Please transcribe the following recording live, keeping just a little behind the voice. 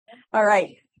All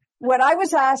right. What I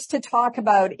was asked to talk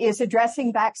about is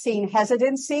addressing vaccine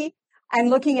hesitancy and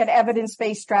looking at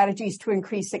evidence-based strategies to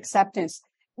increase acceptance.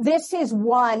 This is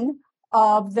one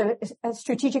of the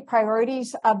strategic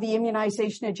priorities of the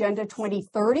Immunization Agenda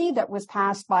 2030 that was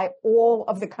passed by all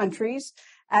of the countries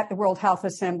at the World Health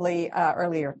Assembly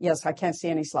earlier. Yes, I can't see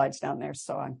any slides down there,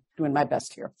 so I'm doing my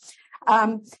best here.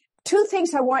 Two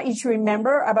things I want you to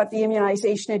remember about the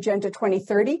Immunization Agenda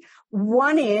 2030.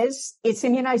 One is it's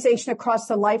immunization across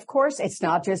the life course. It's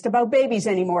not just about babies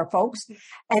anymore, folks.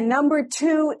 And number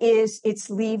two is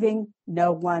it's leaving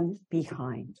no one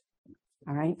behind.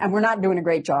 All right. And we're not doing a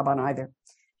great job on either.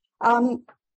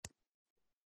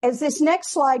 As this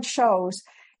next slide shows,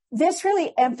 this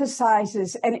really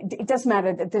emphasizes, and it doesn't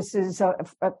matter that this is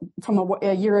from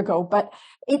a year ago, but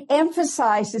it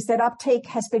emphasizes that uptake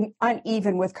has been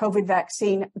uneven with COVID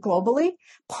vaccine globally.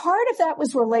 Part of that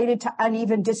was related to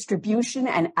uneven distribution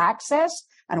and access.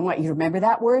 I don't want you to remember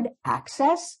that word,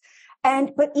 access.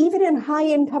 But even in high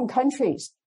income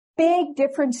countries, big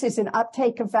differences in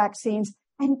uptake of vaccines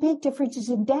and big differences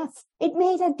in death. It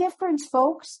made a difference,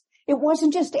 folks. It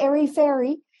wasn't just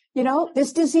airy-fairy. You know,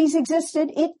 this disease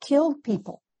existed. It killed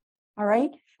people. All right.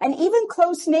 And even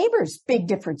close neighbors, big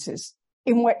differences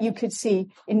in what you could see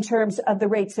in terms of the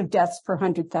rates of deaths per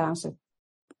 100,000.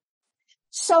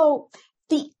 So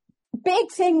the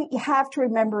big thing you have to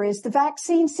remember is the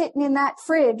vaccine sitting in that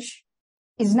fridge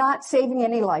is not saving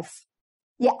any life.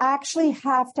 You actually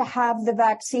have to have the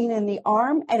vaccine in the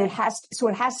arm, and it has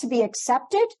to be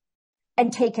accepted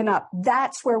and taken up.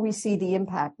 That's where we see the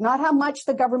impact. Not how much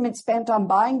the government spent on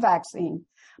buying vaccine,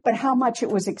 but how much it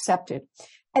was accepted.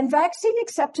 And vaccine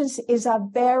acceptance is a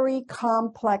very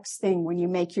complex thing when you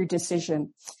make your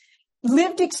decision.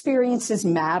 Lived experiences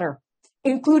matter,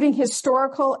 including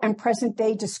historical and present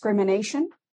day discrimination.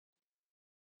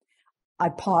 I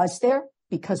pause there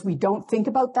because we don't think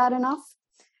about that enough.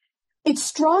 It's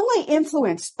strongly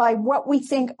influenced by what we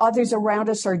think others around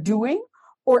us are doing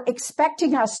or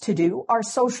expecting us to do, our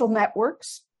social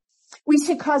networks. We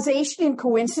see causation in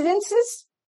coincidences.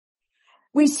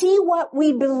 We see what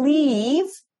we believe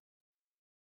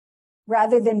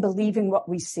rather than believing what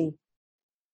we see.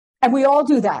 And we all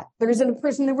do that. There isn't a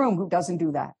person in the room who doesn't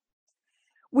do that.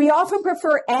 We often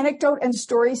prefer anecdote and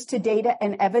stories to data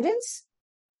and evidence.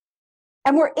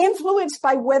 And we're influenced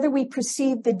by whether we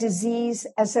perceive the disease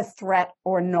as a threat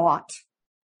or not.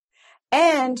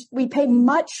 And we pay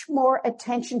much more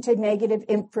attention to negative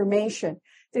information.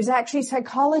 There's actually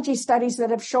psychology studies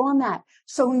that have shown that.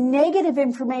 So negative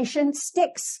information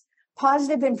sticks.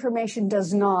 Positive information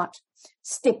does not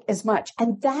stick as much.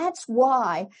 And that's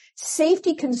why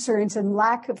safety concerns and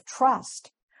lack of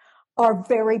trust are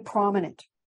very prominent.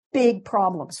 Big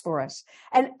problems for us.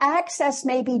 And access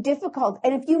may be difficult.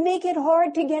 And if you make it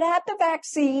hard to get at the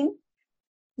vaccine,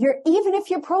 even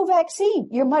if you're pro-vaccine,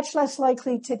 you're much less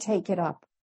likely to take it up.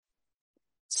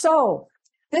 So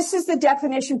this is the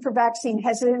definition for vaccine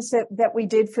hesitance that we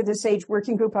did for the SAGE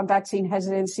Working Group on Vaccine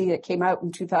Hesitancy that came out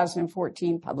in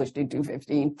 2014, published in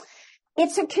 2015.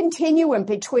 It's a continuum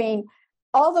between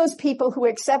all those people who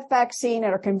accept vaccine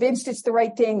and are convinced it's the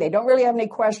right thing. They don't really have any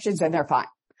questions and they're fine.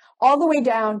 All the way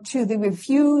down to the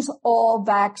refuse all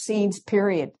vaccines,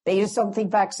 period. They just don't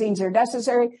think vaccines are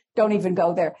necessary. Don't even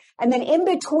go there. And then in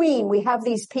between, we have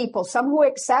these people, some who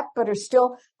accept but are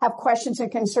still have questions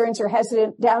and concerns or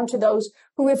hesitant, down to those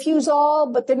who refuse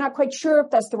all, but they're not quite sure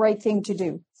if that's the right thing to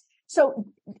do. So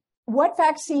what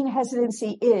vaccine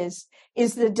hesitancy is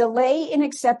the delay in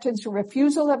acceptance or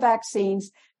refusal of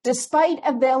vaccines despite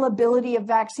availability of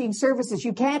vaccine services.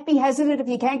 You can't be hesitant if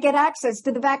you can't get access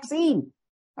to the vaccine.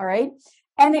 All right.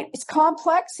 And it's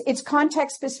complex. It's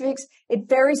context specific. It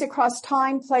varies across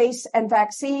time, place, and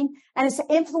vaccine. And it's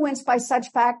influenced by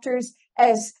such factors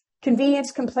as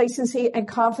convenience, complacency, and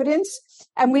confidence.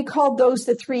 And we called those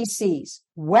the 3 C's.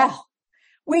 Well,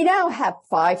 we now have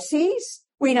 5 C's.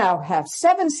 We now have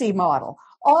 7C model.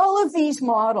 All of these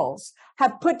models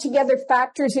have put together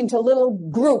factors into little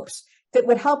groups that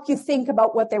would help you think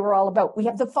about what they were all about. We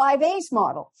have the 5 A's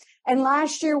model. And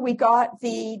last year, we got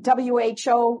the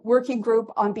WHO Working Group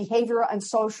on Behavioral and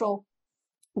Social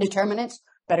Determinants,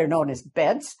 better known as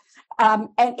BEDS, and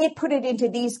it put it into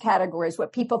these categories: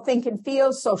 what people think and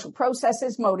feel, social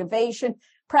processes, motivation,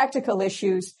 practical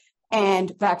issues,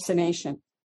 and vaccination.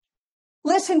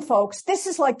 Listen, folks, this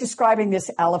is like describing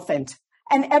this elephant,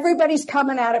 and everybody's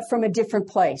coming at it from a different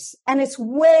place, and it's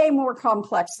way more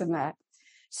complex than that.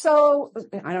 So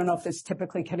I don't know if it's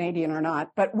typically Canadian or not,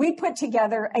 but we put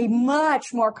together a much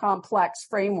more complex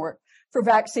framework for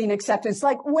vaccine acceptance,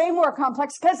 like way more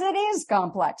complex because it is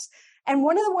complex. And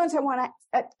one of the ones I want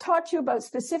to talk to you about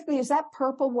specifically is that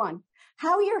purple one.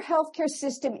 How your healthcare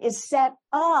system is set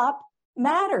up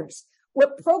matters.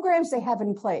 What programs they have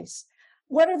in place.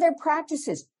 What are their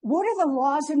practices? What are the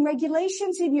laws and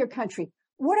regulations in your country?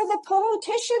 What are the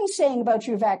politicians saying about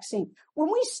your vaccine?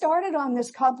 When we started on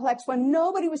this complex one,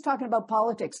 nobody was talking about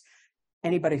politics.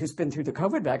 Anybody who's been through the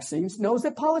COVID vaccines knows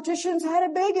that politicians had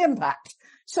a big impact.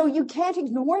 So you can't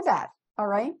ignore that, all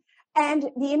right? And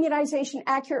the immunization,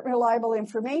 accurate, reliable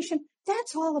information,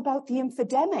 that's all about the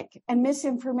infodemic and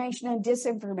misinformation and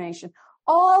disinformation.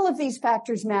 All of these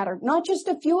factors matter, not just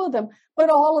a few of them, but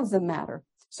all of them matter.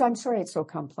 So I'm sorry it's so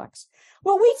complex.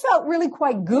 Well, we felt really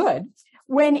quite good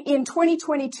when in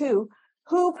 2022,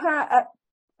 WHO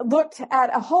looked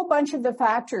at a whole bunch of the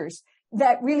factors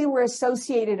that really were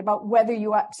associated about whether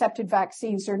you accepted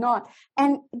vaccines or not.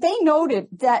 And they noted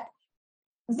that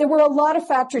there were a lot of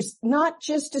factors, not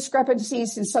just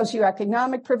discrepancies in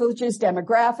socioeconomic privileges,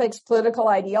 demographics, political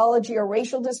ideology, or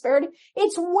racial disparity.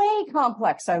 It's way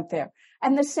complex out there.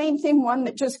 And the same thing, one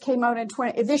that just came out in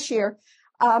this year,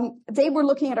 they were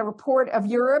looking at a report of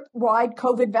Europe-wide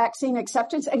COVID vaccine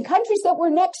acceptance, and countries that were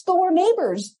next door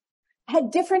neighbors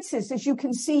had differences, as you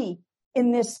can see,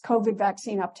 in this COVID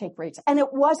vaccine uptake rates. And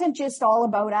it wasn't just all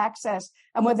about access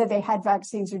and whether they had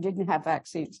vaccines or didn't have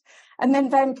vaccines. And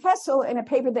then Van Kessel, in a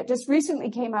paper that just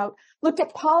recently came out, looked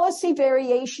at policy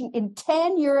variation in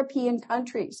 10 European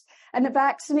countries. And the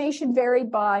vaccination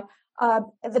varied by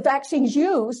the vaccines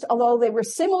used, although they were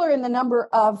similar in the number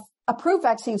of approved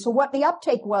vaccines. So what the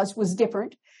uptake was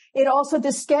different. It also,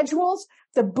 the schedules,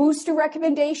 the booster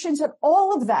recommendations, and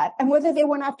all of that, and whether they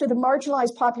went after the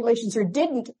marginalized populations or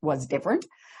didn't was different.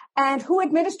 And who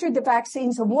administered the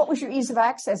vaccines and what was your ease of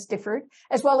access differed,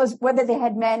 as well as whether they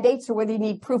had mandates or whether you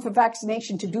need proof of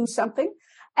vaccination to do something.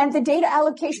 And the data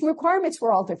allocation requirements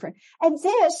were all different. And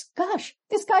this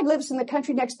guy lives in the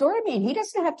country next door to me, and he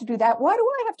doesn't have to do that. Why do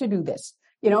I have to do this?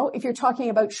 You know, if you're talking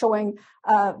about showing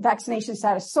vaccination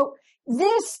status. So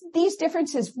these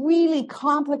differences really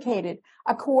complicated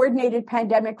a coordinated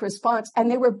pandemic response, and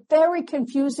they were very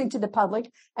confusing to the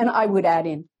public, and I would add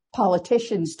in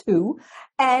politicians too,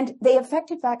 and they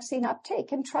affected vaccine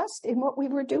uptake and trust in what we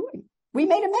were doing. We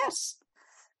made a mess.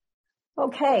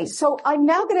 Okay, so I'm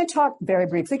now going to talk very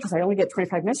briefly, because I only get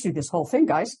 25 minutes to do this whole thing,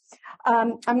 guys.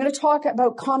 I'm going to talk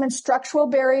about common structural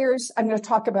barriers. I'm going to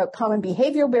talk about common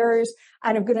behavioral barriers,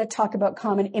 and I'm going to talk about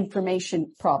common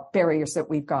information barriers that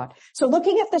we've got. So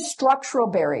looking at the structural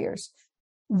barriers,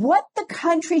 what the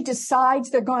country decides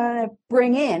they're going to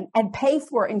bring in and pay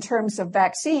for in terms of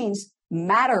vaccines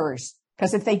matters,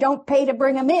 because if they don't pay to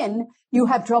bring them in, you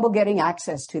have trouble getting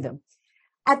access to them.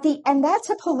 And that's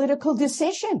a political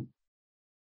decision.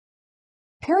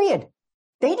 Period.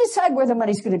 They decide where the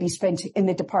money's going to be spent in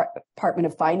the Department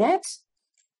of Finance.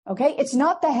 Okay. It's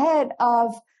not the head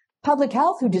of public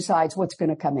health who decides what's going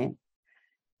to come in.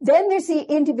 Then there's the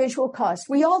individual cost.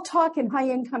 We all talk in high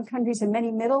income countries and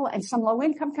many middle and some low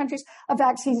income countries of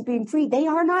vaccines being free. They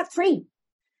are not free.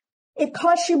 It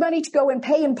costs you money to go and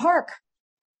pay and park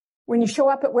when you show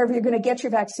up at wherever you're going to get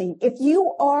your vaccine. If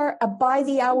you are a by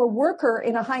the hour worker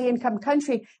in a high income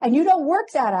country and you don't work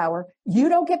that hour, you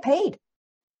don't get paid.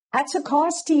 That's a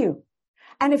cost to you.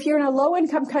 And if you're in a low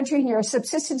income country and you're a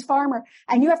subsistence farmer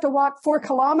and you have to walk 4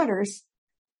 kilometers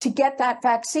to get that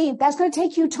vaccine, that's going to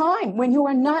take you time when you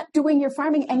are not doing your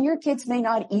farming and your kids may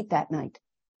not eat that night.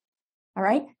 All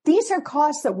right. These are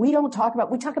costs that we don't talk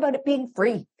about. We talk about it being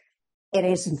free. It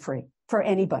isn't free for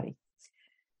anybody.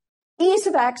 Ease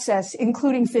of access,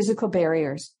 including physical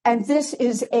barriers. And this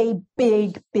is a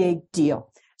big, big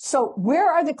deal. So where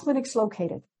are the clinics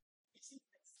located?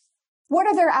 What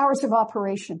are their hours of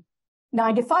operation?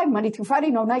 9 to 5, Monday through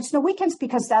Friday, no nights, no weekends,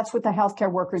 because that's what the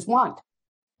healthcare workers want.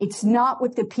 It's not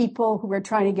what the people who are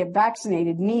trying to get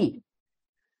vaccinated need.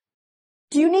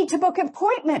 Do you need to book an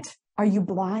appointment? Are you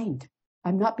blind?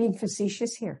 I'm not being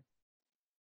facetious here.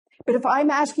 But if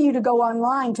I'm asking you to go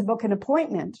online to book an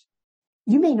appointment,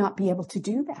 you may not be able to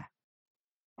do that.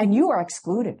 And you are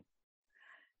excluded.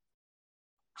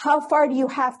 How far do you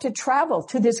have to travel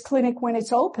to this clinic when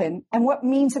it's open? And what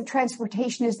means of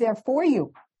transportation is there for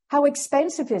you? How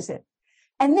expensive is it?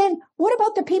 And then what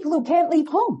about the people who can't leave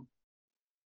home?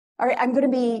 All right, I'm going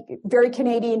to be very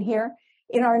Canadian here.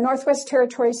 In our Northwest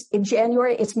Territories in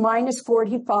January, it's minus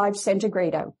 45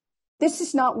 centigrade out. This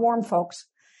is not warm, folks.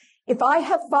 If I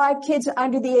have 5 kids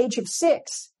under the age of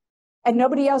 6 and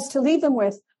nobody else to leave them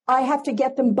with, I have to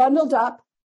get them bundled up.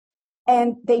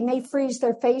 And they may freeze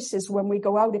their faces when we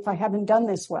go out if I haven't done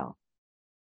this well.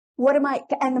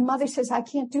 And the mother says, I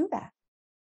can't do that.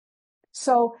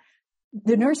 So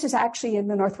the nurses actually in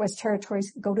the Northwest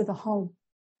Territories go to the home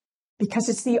because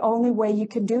it's the only way you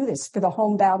can do this for the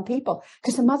homebound people,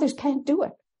 because the mothers can't do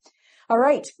it. All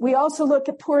right. We also look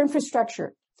at poor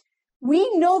infrastructure.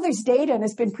 We know there's data, and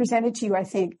it's been presented to you, I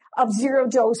think, of zero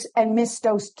dose and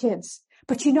misdosed kids.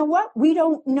 But you know what? We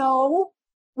don't know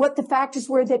what the factors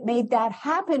were that made that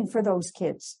happen for those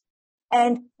kids.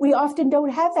 And we often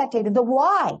don't have that data. The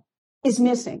why is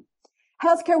missing.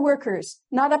 Healthcare workers,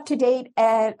 not up to date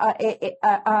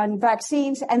on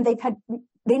vaccines, and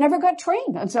they never got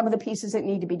trained on some of the pieces that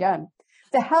need to be done.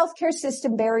 The healthcare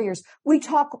system barriers. We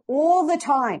talk all the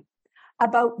time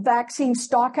about vaccine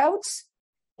stockouts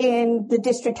in the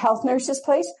district health nurse's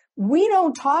place. We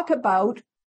don't talk about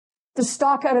the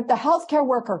stockout of the healthcare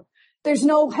worker. There's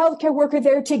no healthcare worker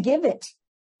there to give it.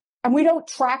 And we don't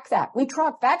track that. We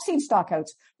track vaccine stockouts.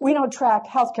 We don't track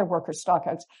healthcare worker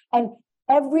stockouts. And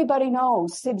everybody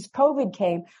knows since COVID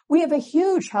came, we have a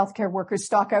huge healthcare worker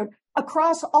stockout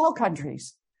across all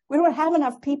countries. We don't have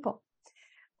enough people.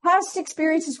 Past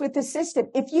experiences with the system.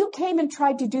 If you came and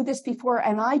tried to do this before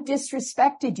and I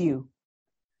disrespected you,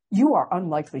 you are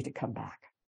unlikely to come back.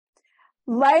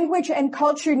 Language and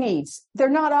culture needs. They're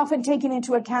not often taken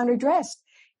into account or addressed.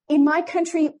 In my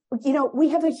country, we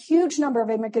have a huge number of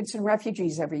immigrants and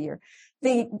refugees every year.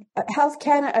 The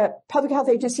Public Health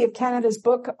Agency of Canada's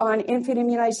book on infant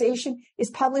immunization is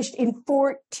published in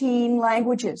 14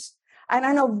 languages. And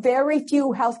I know very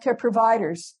few healthcare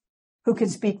providers who can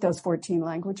speak those 14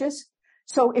 languages.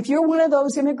 So if you're one of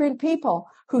those immigrant people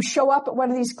who show up at one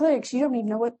of these clinics, you don't even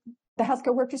know what the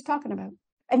healthcare worker is talking about.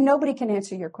 And nobody can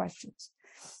answer your questions.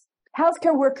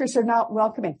 Healthcare workers are not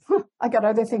welcoming. I got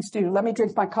other things to do. Let me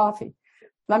drink my coffee.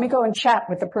 Let me go and chat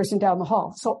with the person down the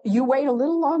hall. So you wait a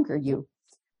little longer,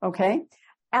 okay?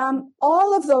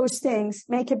 All of those things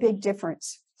make a big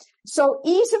difference. So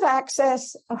ease of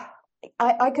access,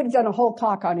 I could have done a whole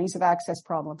talk on ease of access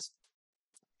problems.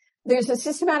 There's a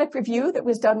systematic review that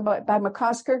was done by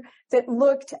McCosker that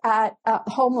looked at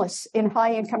homeless in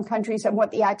high-income countries and what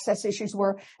the access issues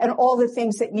were and all the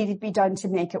things that needed to be done to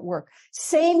make it work.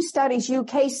 Same studies,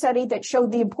 UK study that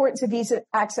showed the importance of ease of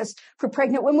access for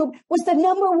pregnant women was the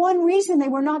number one reason they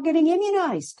were not getting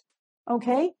immunized.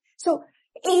 Okay? So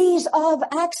ease of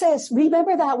access,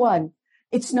 remember that one.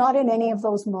 It's not in any of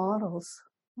those models.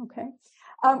 Okay?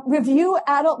 Review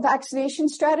adult vaccination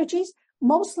strategies.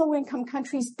 Most low-income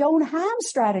countries don't have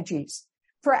strategies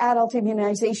for adult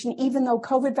immunization, even though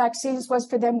COVID vaccines was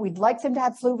for them. We'd like them to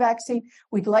have flu vaccine.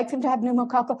 We'd like them to have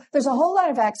pneumococcal. There's a whole lot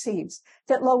of vaccines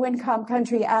that low-income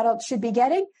country adults should be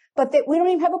getting, but that we don't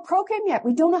even have a program yet.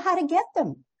 We don't know how to get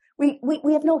them. We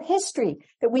have no history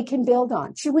that we can build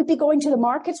on. Should we be going to the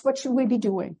markets? What should we be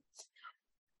doing?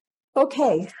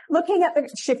 Okay, looking at the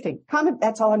shifting.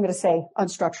 That's all I'm going to say on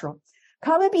structural.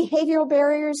 Common behavioral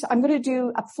barriers. I'm going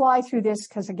to fly through this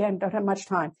because, again, don't have much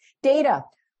time. Data.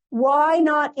 Why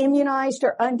not immunized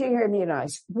or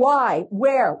under-immunized? Why?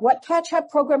 Where? What catch-up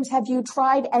programs have you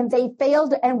tried and they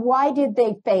failed, and why did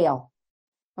they fail?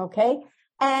 Okay?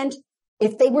 And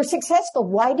if they were successful,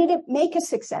 why did it make a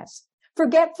success?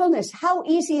 Forgetfulness. How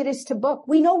easy it is to book.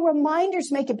 We know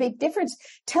reminders make a big difference.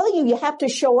 Tell you have to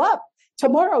show up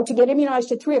tomorrow to get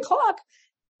immunized at 3:00.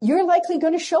 You're likely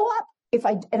going to show up. If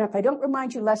I don't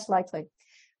remind you, less likely.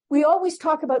 We always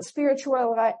talk about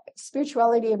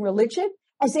spirituality and religion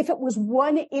as if it was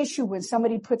one issue when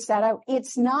somebody puts that out.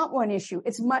 It's not one issue.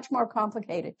 It's much more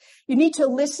complicated. You need to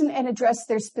listen and address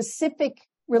their specific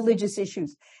religious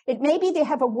issues. It may be they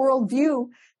have a worldview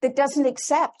that doesn't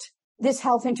accept this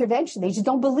health intervention. They just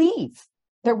don't believe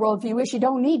their worldview is you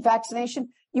don't need vaccination.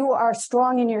 You are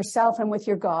strong in yourself and with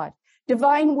your God.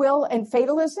 Divine will and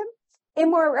fatalism,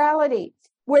 immorality,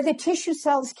 where the tissue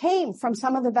cells came from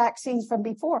some of the vaccines from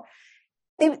before.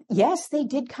 Yes, they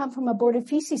did come from aborted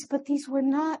feces, but these were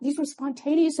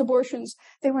spontaneous abortions.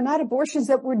 They were not abortions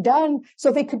that were done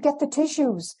so they could get the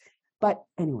tissues. But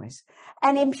anyways,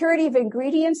 and impurity of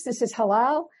ingredients, this is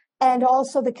halal, and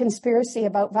also the conspiracy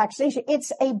about vaccination.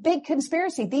 It's a big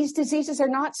conspiracy. These diseases are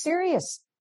not serious.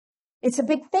 It's a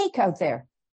big fake out there.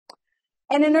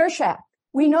 And inertia.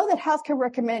 We know that healthcare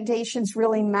recommendations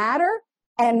really matter.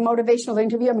 And motivational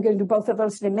interview, I'm going to do both of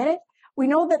those in a minute. We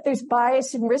know that there's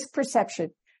bias in risk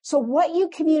perception. So what you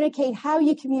communicate, how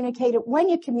you communicate it, when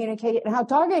you communicate it, and how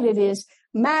targeted it is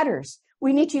matters.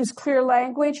 We need to use clear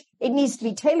language. It needs to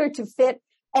be tailored to fit.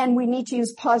 And we need to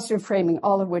use positive framing,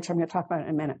 all of which I'm going to talk about in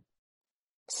a minute.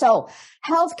 So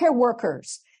healthcare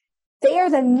workers, they are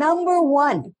the number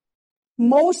one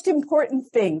most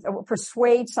important thing that will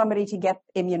persuade somebody to get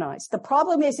immunized. The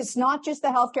problem is it's not just the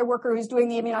healthcare worker who's doing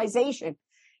the immunization.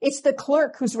 It's the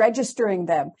clerk who's registering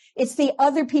them. It's the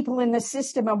other people in the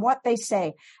system and what they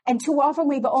say. And too often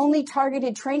we've only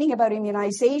targeted training about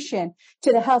immunization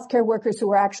to the healthcare workers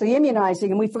who are actually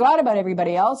immunizing, and we forgot about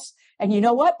everybody else. And you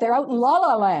know what? They're out in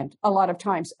la-la land a lot of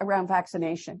times around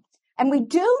vaccination. And we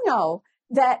do know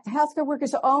that healthcare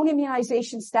workers' own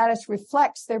immunization status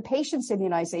reflects their patients'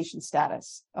 immunization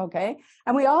status, okay?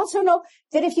 And we also know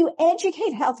that if you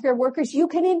educate healthcare workers, you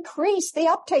can increase the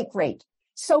uptake rate.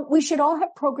 So we should all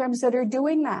have programs that are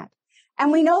doing that.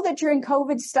 And we know that during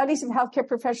COVID, studies of healthcare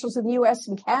professionals in the US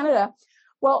and Canada,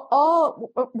 well,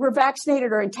 all were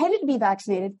vaccinated or intended to be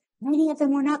vaccinated. Many of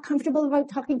them were not comfortable about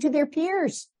talking to their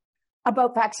peers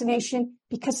about vaccination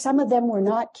because some of them were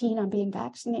not keen on being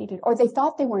vaccinated, or they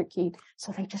thought they weren't keen.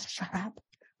 So they just shut up.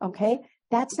 Okay.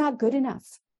 That's not good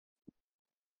enough.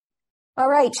 All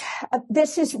right.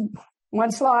 This is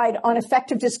one slide on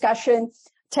effective discussion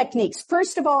techniques.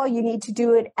 First of all, you need to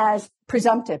do it as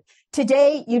presumptive.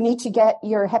 Today, you need to get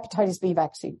your hepatitis B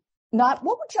vaccine. Not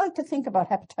what would you like to think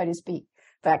about hepatitis B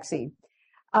vaccine?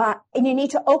 And you need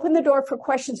to open the door for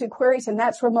questions and queries. And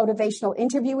that's where motivational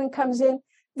interviewing comes in.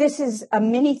 This is a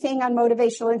mini thing on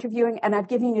motivational interviewing, and I've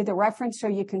given you the reference so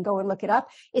you can go and look it up.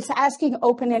 It's asking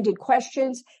open-ended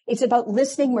questions. It's about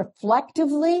listening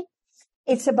reflectively.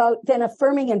 It's about then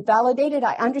affirming and validating.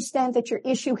 I understand that your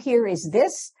issue here is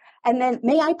this, and then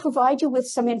may I provide you with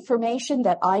some information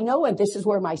that I know, and this is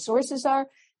where my sources are,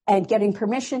 and getting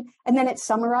permission. And then it's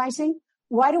summarizing.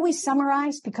 Why do we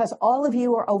summarize? Because all of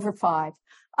you are over 5.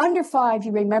 Under 5,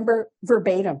 you remember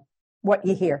verbatim what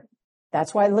you hear.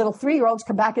 That's why little 3-year-olds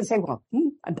come back and say, well,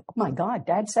 oh my God,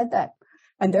 Dad said that.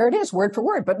 And there it is, word for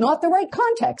word, but not the right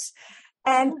context.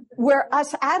 And where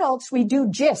us adults, we do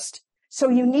gist. So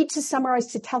you need to summarize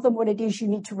to tell them what it is you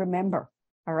need to remember.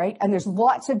 All right. And there's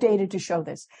lots of data to show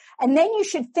this. And then you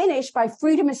should finish by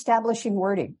freedom establishing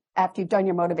wording after you've done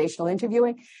your motivational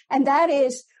interviewing. And that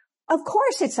is, of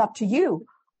course, it's up to you,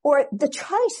 or the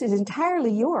choice is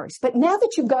entirely yours. But now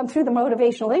that you've gone through the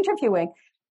motivational interviewing,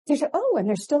 they said, oh, and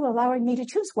they're still allowing me to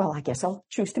choose. Well, I guess I'll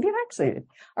choose to be vaccinated.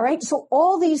 All right. So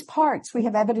all these parts, we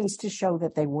have evidence to show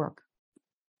that they work.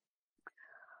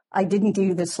 I didn't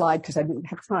do this slide because I didn't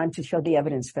have time to show the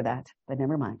evidence for that, but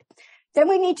never mind. Then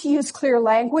we need to use clear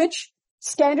language,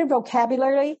 standard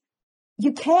vocabulary.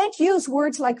 You can't use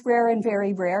words like rare and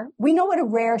very rare. We know what a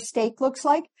rare state looks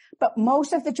like, but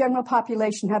most of the general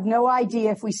population have no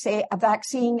idea if we say a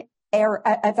vaccine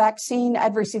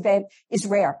adverse event is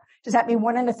rare. Does that mean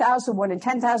 1 in 1,000, 1 in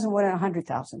 10,000, 1 in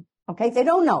 100,000? Okay. They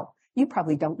don't know. You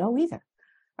probably don't know either.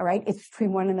 All right. It's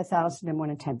between 1 in 1,000 and 1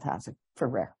 in 10,000 for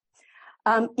rare.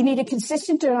 You need a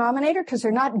consistent denominator because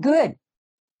they're not good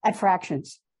at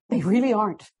fractions. They really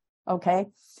aren't. Okay.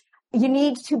 You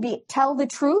need to tell the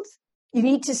truth. You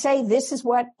need to say this is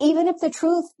what, even if the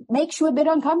truth makes you a bit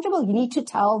uncomfortable, you need to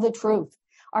tell the truth.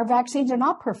 Our vaccines are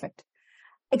not perfect.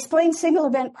 Explain single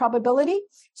event probability.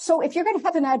 So if you're going to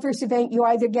have an adverse event, you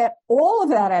either get all of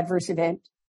that adverse event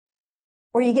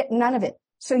or you get none of it.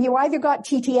 So you either got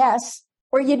TTS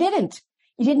or you didn't.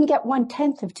 You didn't get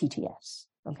 1/10 of TTS.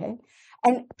 Okay.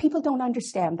 And people don't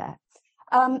understand that.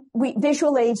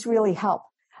 Visual aids really help.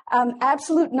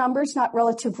 Absolute numbers, not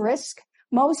relative risk.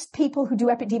 Most people who do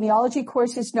epidemiology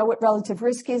courses know what relative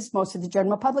risk is. Most of the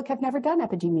general public have never done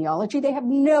epidemiology. They have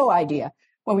no idea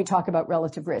when we talk about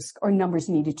relative risk or numbers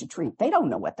needed to treat. They don't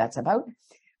know what that's about.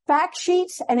 Fact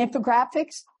sheets and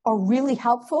infographics are really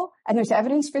helpful, and there's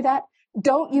evidence for that.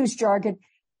 Don't use jargon.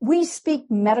 We speak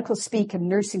medical speak and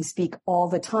nursing speak all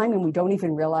the time, and we don't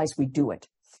even realize we do it.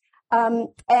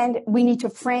 And we need to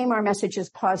frame our messages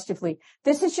positively.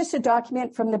 This is just a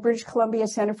document from the British Columbia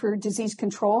Centre for Disease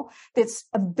Control. That's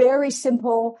a very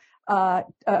simple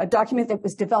document that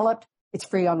was developed. It's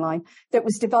free online, that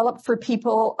was developed for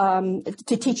people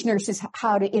to teach nurses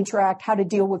how to interact, how to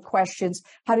deal with questions,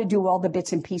 how to do all the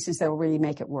bits and pieces that will really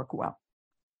make it work well.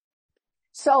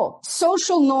 So,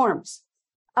 social norms.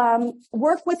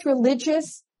 Work with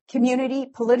religious, community,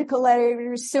 political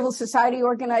leaders, civil society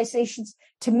organizations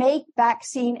to make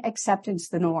vaccine acceptance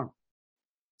the norm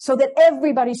so that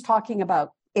everybody's talking about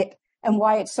it and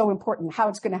why it's so important, how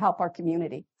it's going to help our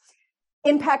community.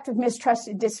 Impact of mistrust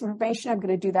and disinformation. I'm going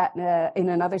to do that in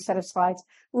another set of slides.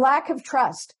 Lack of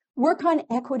trust. Work on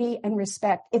equity and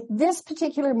respect. If this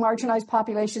particular marginalized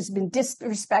population has been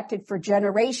disrespected for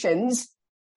generations,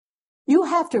 you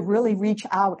have to really reach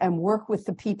out and work with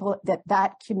the people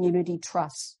that community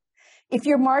trusts. If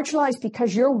you're marginalized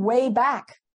because you're way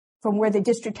back from where the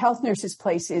district health nurse's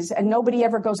place is and nobody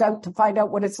ever goes out to find out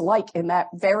what it's like in that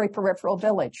very peripheral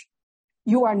village,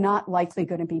 you are not likely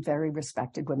going to be very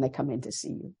respected when they come in to see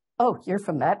you. Oh, you're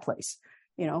from that place,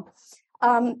 you know.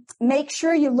 Make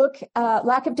sure you look,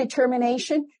 lack of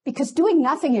determination, because doing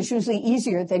nothing is usually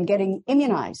easier than getting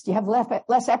immunized. You have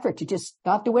less effort to just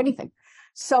not do anything.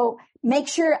 So make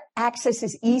sure access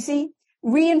is easy.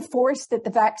 Reinforce that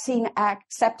the vaccine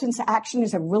acceptance action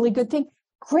is a really good thing.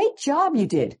 Great job you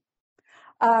did.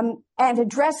 And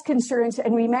address concerns,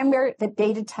 and remember that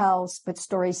data tells, but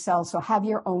stories sell. So have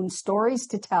your own stories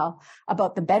to tell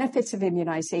about the benefits of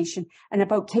immunization and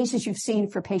about cases you've seen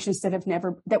for patients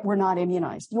that were not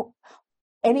immunized.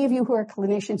 Any of you who are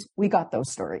clinicians, we got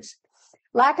those stories.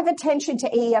 Lack of attention to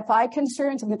AEFI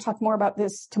concerns. I'm going to talk more about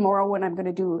this tomorrow when I'm going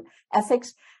to do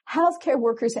ethics. Healthcare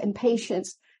workers and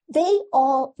patients, they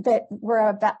all that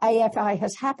where the AEFI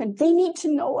has happened, they need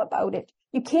to know about it.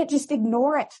 You can't just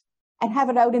ignore it and have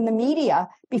it out in the media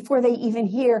before they even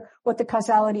hear what the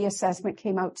causality assessment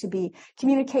came out to be.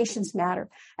 Communications matter.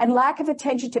 And lack of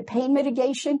attention to pain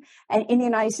mitigation and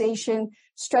immunization,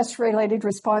 stress-related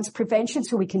response prevention,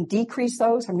 so we can decrease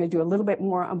those. I'm going to do a little bit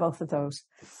more on both of those.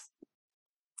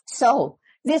 So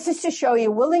this is to show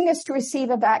you willingness to receive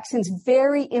a vaccine is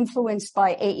very influenced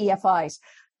by AEFIs.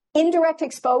 Indirect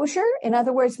exposure, in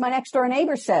other words, my next door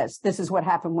neighbor says this is what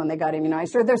happened when they got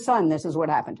immunized, or their son, this is what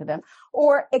happened to them,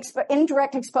 or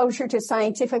indirect exposure to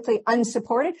scientifically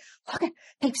unsupported. Look,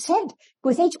 they've said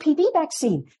with HPV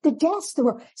vaccine, there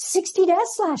were 60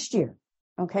 deaths last year.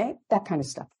 Okay, that kind of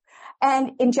stuff.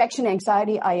 And injection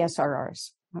anxiety,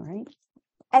 ISRRs. All right.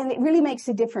 And it really makes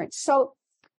a difference. So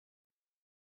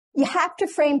you have to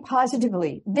frame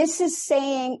positively. This is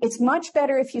saying it's much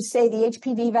better if you say the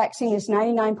HPV vaccine is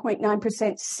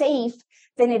 99.9% safe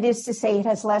than it is to say it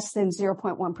has less than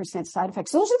 0.1% side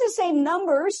effects. Those are the same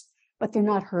numbers, but they're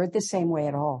not heard the same way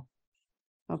at all.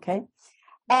 Okay.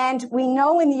 And we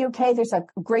know in the UK, there's a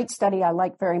great study I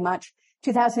like very much.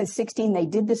 2016, they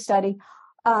did the study.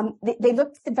 They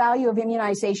looked at the value of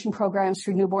immunization programs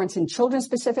for newborns and children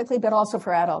specifically, but also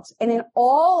for adults. And in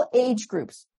all age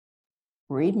groups,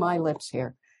 read my lips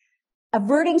here,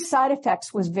 averting side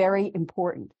effects was very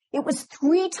important. It was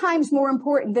 3 times more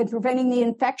important than preventing the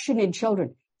infection in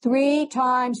children. 3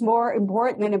 times more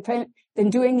important than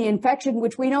doing the infection,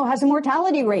 which we know has a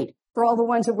mortality rate for all the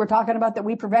ones that we're talking about that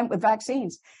we prevent with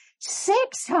vaccines.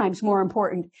 6 times more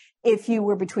important if you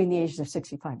were between the ages of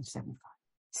 65 and 75.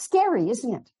 Scary,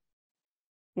 isn't it?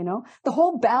 You know, the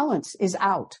whole balance is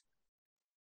out.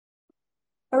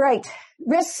 All right.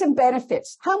 Risks and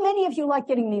benefits. How many of you like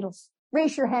getting needles?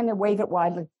 Raise your hand and wave it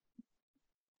widely.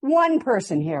 One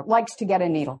person here likes to get a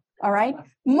needle. All right.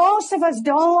 Most of us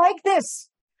don't like this.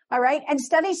 All right. And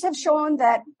studies have shown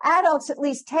that adults, at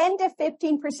least 10 to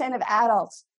 15% of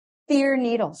adults fear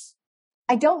needles.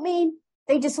 I don't mean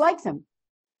they dislike them.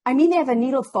 I mean they have a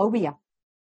needle phobia.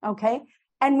 Okay.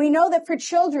 And we know that for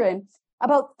children,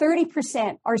 about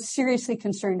 30% are seriously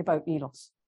concerned about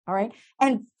needles. All right.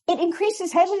 And it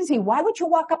increases hesitancy. Why would you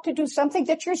walk up to do something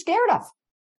that you're scared of?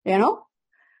 You know?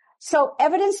 So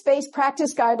evidence-based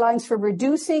practice guidelines for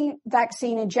reducing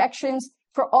vaccine injections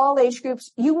for all age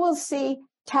groups. You will see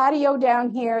TADIO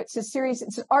down here. It's a series,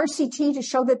 it's an RCT to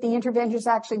show that the interventions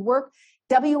actually work.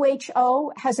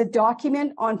 WHO has a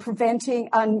document on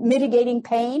mitigating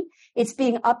pain. It's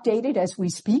being updated as we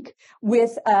speak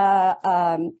with a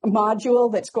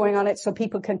module that's going on it so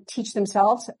people can teach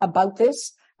themselves about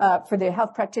this. For the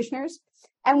health practitioners.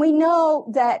 And we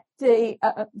know that the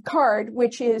card,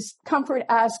 which is comfort,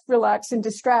 ask, relax, and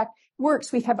distract,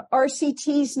 works. We have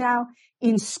RCTs now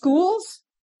in schools,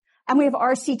 and we have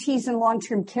RCTs in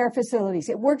long-term care facilities.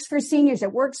 It works for seniors.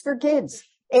 It works for kids.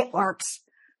 It works.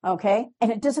 Okay.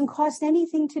 And it doesn't cost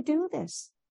anything to do this.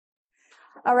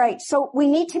 All right. So we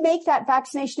need to make that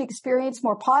vaccination experience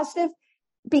more positive,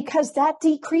 because that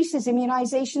decreases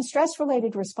immunization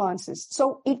stress-related responses.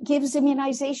 So it gives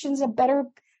immunizations a better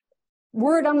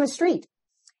word on the street.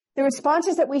 The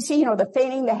responses that we see, you know, the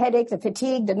fainting, the headache, the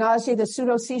fatigue, the nausea, the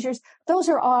pseudo-seizures, those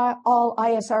are all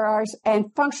ISRRs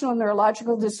and functional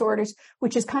neurological disorders,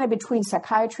 which is kind of between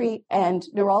psychiatry and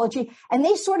neurology. And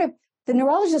the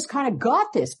neurologists kind of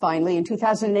got this finally in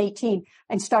 2018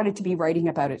 and started to be writing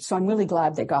about it. So I'm really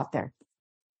glad they got there.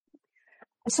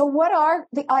 So what are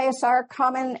the ISR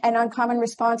common and uncommon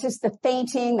responses? The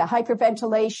fainting, the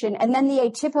hyperventilation, and then the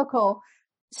atypical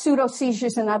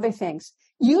pseudo-seizures and other things.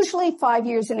 Usually 5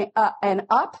 years and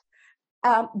up.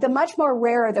 The much more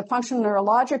rare, the functional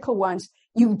neurological ones,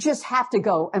 you just have to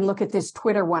go and look at this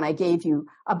Twitter one I gave you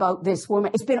about this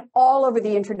woman. It's been all over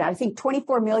the internet. I think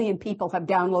 24 million people have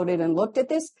downloaded and looked at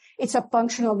this. It's a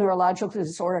functional neurological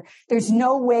disorder. There's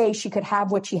no way she could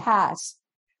have what she has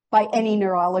by any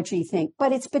neurology thing,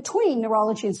 but it's between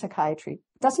neurology and psychiatry.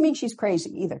 Doesn't mean she's crazy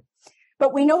either.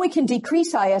 But we know we can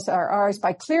decrease ISRRs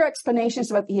by clear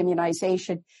explanations about the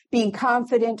immunization, being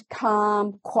confident,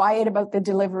 calm, quiet about the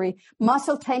delivery,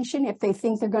 muscle tension if they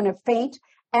think they're going to faint,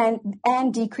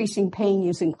 and decreasing pain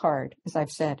using card, as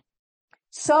I've said.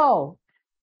 So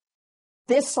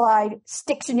this slide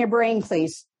sticks in your brain,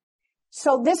 please.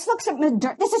 So this looks at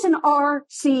Moderna. This is an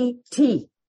RCT.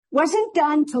 Wasn't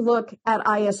done to look at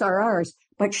ISRRs,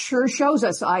 but sure shows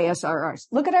us ISRRs.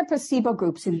 Look at our placebo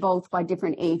groups in both by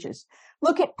different ages.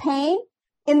 Look at pain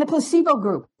in the placebo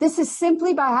group. This is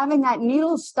simply by having that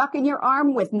needle stuck in your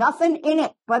arm with nothing in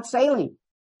it but saline.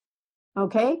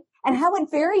 Okay? And how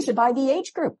it varies by the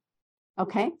age group.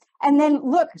 Okay? And then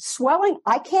look, swelling.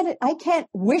 I can't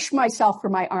wish myself for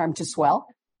my arm to swell.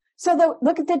 So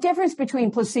look at the difference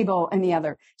between placebo and the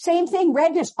other. Same thing,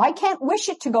 redness. I can't wish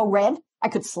it to go red. I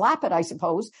could slap it, I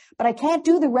suppose, but I can't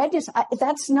do the redness.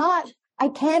 I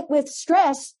can't with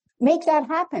stress make that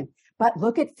happen. But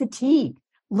look at fatigue.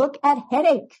 Look at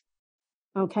headache.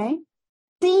 Okay?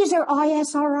 These are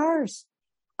ISRRs.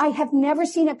 I have never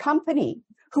seen a company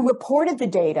who reported the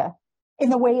data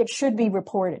in the way it should be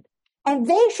reported. And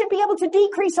they should be able to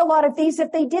decrease a lot of these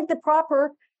if they did the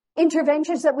proper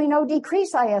interventions that we know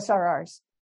decrease ISRRs.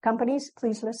 Companies,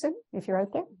 please listen if you're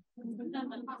out there.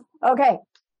 Okay.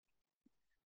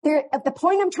 The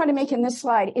point I'm trying to make in this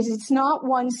slide is it's not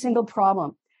one single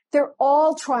problem. They're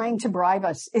all trying to bribe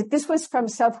us. This was from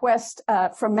Southwest,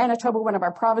 from Manitoba, one of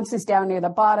our provinces down near the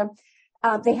bottom.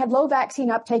 They had low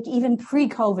vaccine uptake even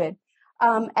pre-COVID.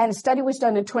 And a study was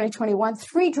done in 2021,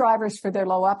 3 drivers for their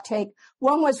low uptake.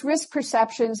 One was risk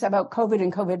perceptions about COVID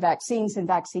and COVID vaccines and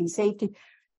vaccine safety.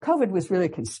 COVID was really a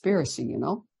conspiracy, you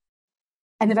know,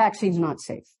 and the vaccine's not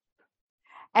safe.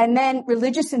 And then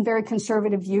religious and very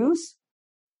conservative views,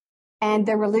 and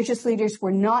their religious leaders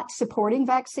were not supporting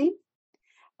vaccine,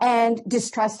 and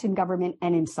distrust in government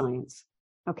and in science.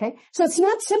 Okay. So it's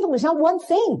not simple. It's not one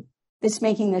thing that's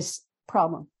making this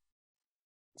problem.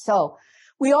 So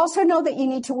we also know that you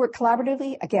need to work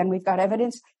collaboratively. Again, we've got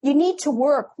evidence. You need to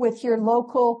work with your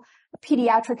local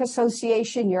pediatric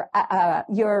association, your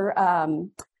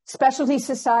specialty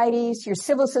societies, your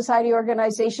civil society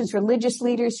organizations, religious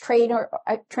leaders,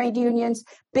 trade unions,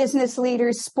 business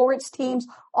leaders, sports teams,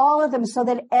 all of them, so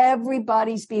that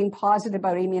everybody's being positive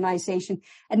about immunization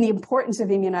and the importance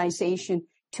of immunization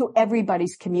to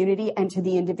everybody's community and to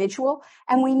the individual.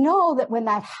 And we know that when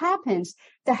that happens,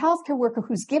 the healthcare worker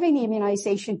who's giving the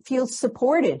immunization feels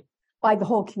supported by the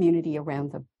whole community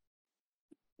around them.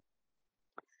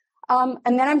 And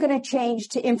then I'm going to change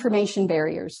to information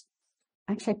barriers.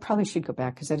 Actually, I probably should go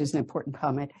back because that is an important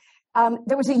comment.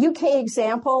 There was a UK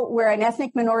example where an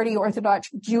ethnic minority Orthodox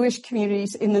Jewish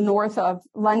communities in the north of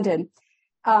London,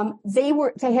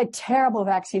 they had terrible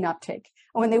vaccine uptake.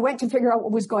 And when they went to figure out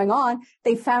what was going on,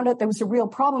 they found out there was a real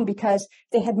problem because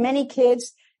they had many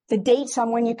kids. The dates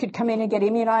on when you could come in and get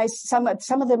immunized, some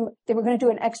of them, they were going to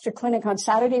do an extra clinic on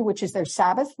Saturday, which is their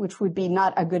Sabbath, which would be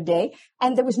not a good day.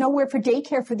 And there was nowhere for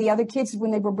daycare for the other kids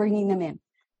when they were bringing them in.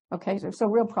 Okay, so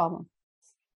real problem.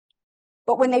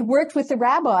 But when they worked with the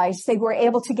rabbis, they were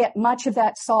able to get much of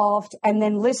that solved and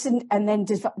then listened and then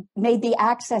made the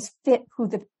access fit who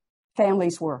the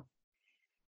families were.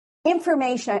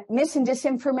 Information, mis and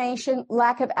disinformation,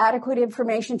 lack of adequate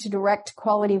information to direct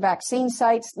quality vaccine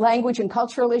sites, language and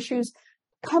cultural issues,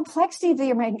 complexity of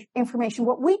the information.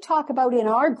 What we talk about in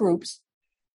our groups,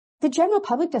 the general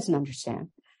public doesn't understand.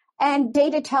 And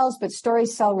data tells, but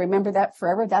stories sell. Remember that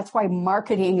forever. That's why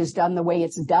marketing is done the way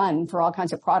it's done for all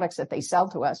kinds of products that they sell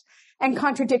to us. And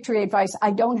contradictory advice. I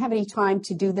don't have any time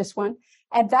to do this one.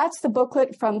 And that's the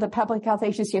booklet from the Public Health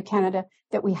Agency of Canada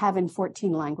that we have in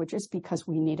 14 languages because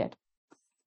we need it.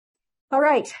 All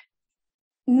right.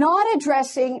 Not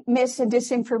addressing mis and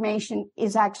disinformation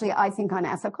is actually, I think,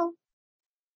 unethical.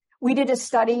 We did a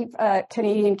study,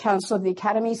 Canadian Council of the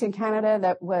Academies in Canada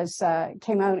that was,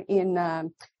 came out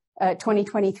in,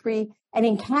 2023. And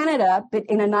in Canada, but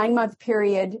in a 9-month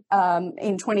period,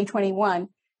 in 2021,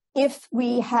 if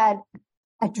we had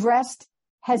addressed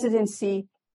hesitancy,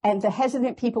 and the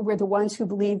hesitant people were the ones who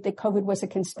believed that COVID was a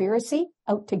conspiracy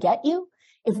out to get you,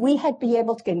 if we had been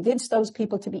able to convince those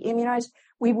people to be immunized,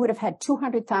 we would have had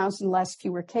 200,000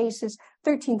 fewer cases,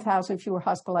 13,000 fewer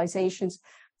hospitalizations,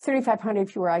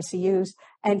 3,500 fewer ICUs,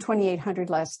 and 2,800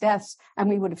 less deaths, and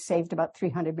we would have saved about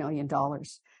 $300 million.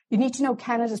 You need to know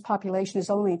Canada's population is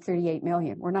only 38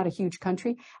 million. We're not a huge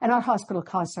country, and our hospital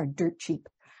costs are dirt cheap.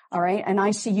 All right. An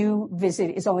ICU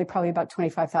visit is only probably about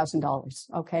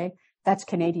 $25,000. Okay. That's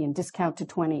Canadian, discount to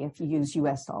 20 if you use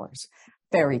US dollars.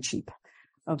 Very cheap.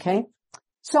 Okay.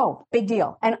 So big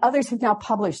deal. And others have now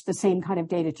published the same kind of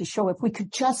data to show if we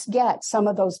could just get some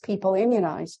of those people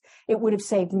immunized, it would have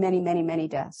saved many, many, many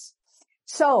deaths.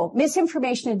 So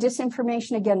misinformation and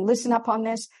disinformation, again, listen up on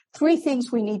this. 3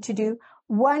 things we need to do.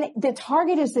 1, the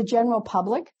target is the general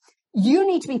public. You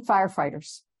need to be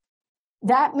firefighters.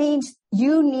 That means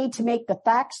you need to make the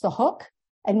facts the hook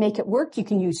and make it work. You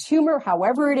can use humor,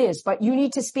 however it is, but you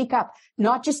need to speak up,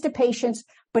 not just to patients,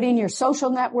 but in your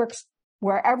social networks,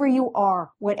 wherever you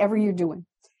are, whatever you're doing.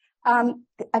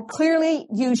 Clearly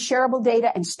use shareable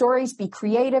data and stories, be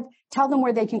creative, tell them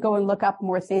where they can go and look up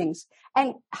more things,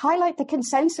 and highlight the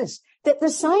consensus that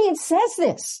the science says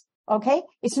this, okay?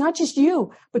 It's not just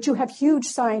you, but you have huge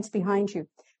science behind you.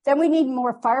 Then we need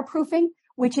more fireproofing,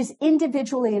 which is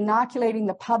individually inoculating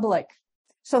the public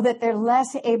so that they're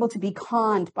less able to be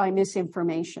conned by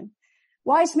misinformation.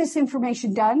 Why is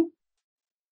misinformation done?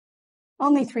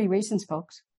 Only 3 reasons,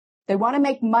 folks. They want to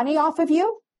make money off of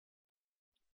you.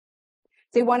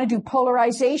 They want to do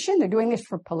polarization. They're doing this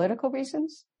for political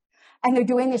reasons. And they're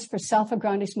doing this for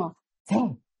self-aggrandizement.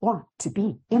 They want to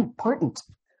be important.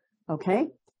 Okay?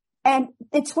 And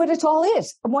it's what it all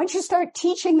is. And once you start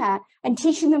teaching that and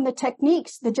teaching them the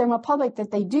techniques, the general public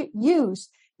that they do use,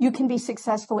 you can be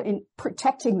successful in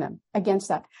protecting them against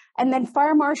that. And then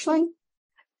fire marshaling.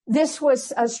 This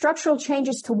was structural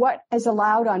changes to what is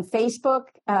allowed on Facebook,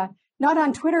 not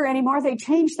on Twitter anymore. They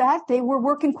changed that. They were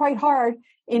working quite hard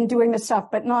in doing the stuff,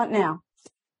 but not now.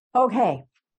 Okay.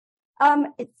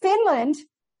 Finland,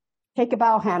 take a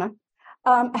bow, Hannah,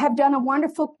 have done a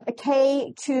wonderful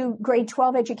K to grade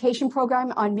 12 education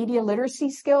program on media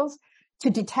literacy skills to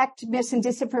detect mis and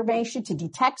disinformation, to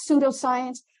detect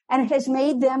pseudoscience, and it has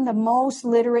made them the most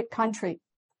literate country,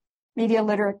 media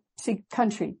literacy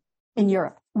country in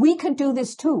Europe. We could do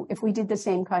this too if we did the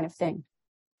same kind of thing.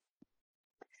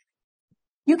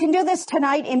 You can do this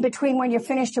tonight in between when you're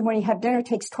finished and when you have dinner. It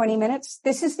takes 20 minutes.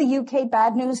 This is the UK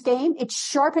bad news game. It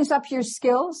sharpens up your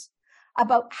skills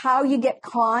about how you get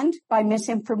conned by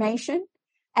misinformation.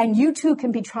 And you too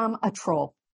can become a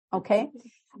troll. Okay.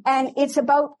 And it's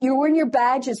about, you earn your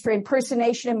badges for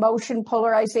impersonation, emotion,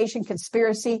 polarization,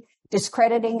 conspiracy,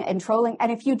 discrediting, and trolling.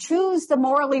 And if you choose the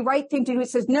morally right thing to do, it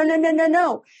says, no, no, no, no,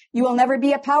 no. You will never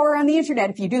be a power on the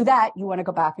internet. If you do that, you want to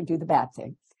go back and do the bad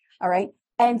thing. All right.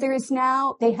 And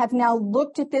they have now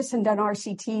looked at this and done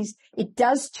RCTs. It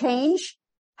does change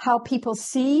how people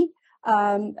see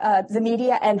the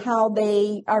media and how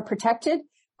they are protected.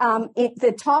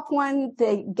 The top one,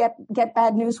 the get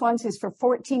bad news ones, is for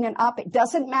 14 and up. It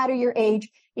doesn't matter your age.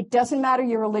 It doesn't matter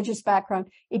your religious background.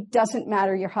 It doesn't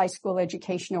matter your high school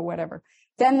education or whatever.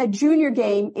 Then the junior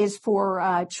game is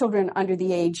for children under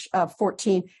the age of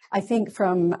 14, I think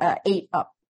from 8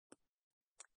 up.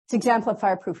 It's an example of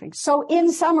fireproofing. So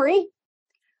in summary,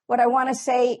 what I want to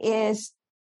say is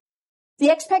the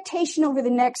expectation over the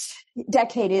next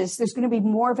decade is there's going to be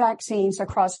more vaccines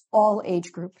across all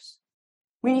age groups.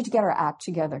 We need to get our act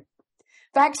together.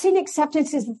 Vaccine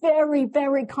acceptance is very,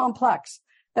 very complex.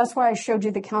 That's why I showed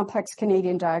you the complex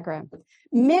Canadian diagram.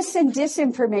 Mis and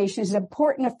disinformation is an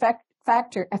important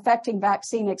factor affecting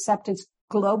vaccine acceptance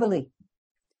globally.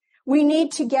 We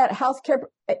need to get healthcare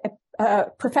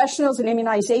professionals and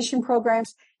immunization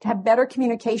programs to have better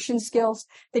communication skills.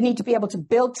 They need to be able to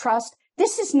build trust.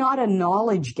 This is not a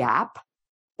knowledge gap.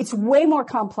 It's way more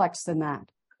complex than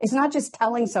that. It's not just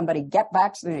telling somebody, get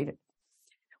vaccinated.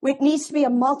 It needs to be a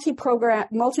multi-pronged,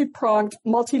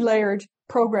 multi-layered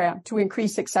program to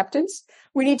increase acceptance.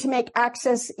 We need to make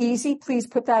access easy. Please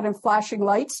put that in flashing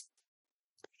lights.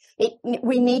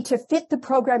 We need to fit the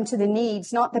program to the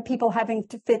needs, not the people having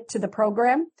to fit to the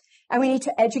program. And we need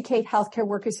to educate healthcare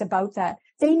workers about that.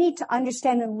 They need to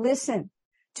understand and listen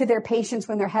to their patients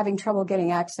when they're having trouble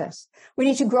getting access. We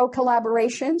need to grow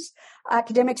collaborations,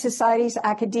 academic societies,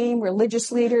 academe, religious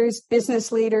leaders,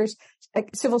 business leaders,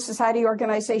 civil society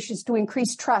organizations to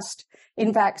increase trust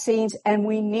in vaccines. And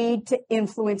we need to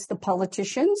influence the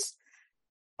politicians.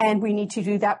 And we need to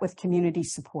do that with community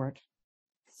support.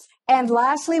 And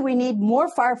lastly, we need more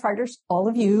firefighters, all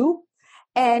of you.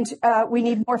 And we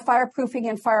need more fireproofing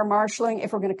and fire marshaling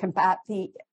if we're going to combat the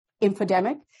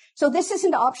infodemic. So this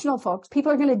isn't optional, folks.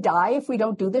 People are going to die if we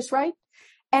don't do this right.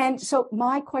 And so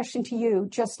my question to you,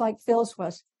 just like Phil's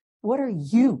was, what are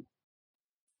you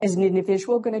as an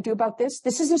individual going to do about this?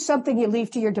 This isn't something you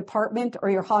leave to your department or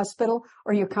your hospital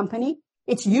or your company.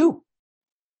 It's you.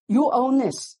 You own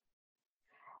this.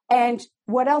 And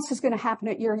what else is going to happen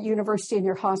at your university and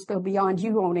your hospital beyond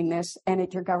you owning this, and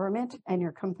at your government and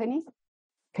your company?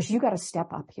 Because you got to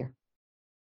step up here.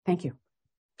 Thank you.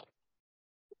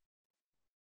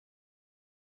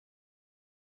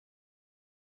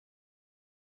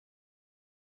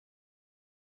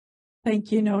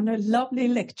 Thank you, Nona. Lovely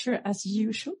lecture as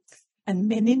usual, and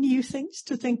many new things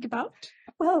to think about.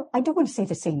 Well, I don't want to say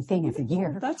the same thing every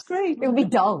year. That's great. It would be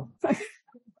dull.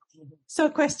 So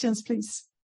questions, please.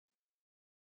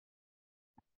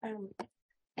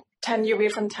 Tan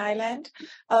Yuvi from Thailand.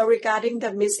 Regarding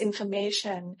the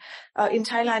misinformation, in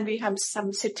Thailand we have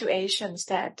some situations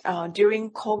that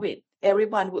during COVID,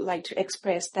 everyone would like to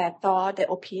express their thought, their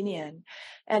opinion.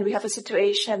 And we have a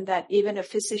situation that even a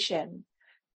physician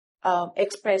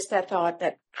express their thought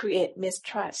that create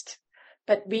mistrust.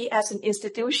 But we as an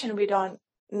institution, we don't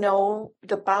know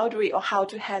the boundary or how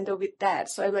to handle with that.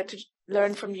 So I'd like to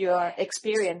learn from your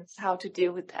experience how to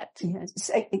deal with that.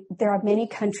 Yes. There are many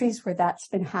countries where that's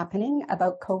been happening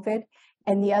about COVID.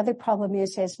 And the other problem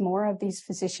is more of these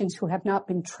physicians who have not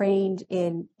been trained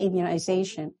in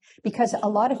immunization, because a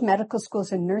lot of medical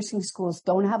schools and nursing schools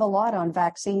don't have a lot on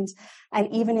vaccines.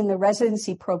 And even in the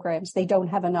residency programs, they don't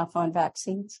have enough on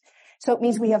vaccines. So it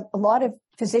means we have a lot of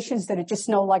physicians that just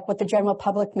know like what the general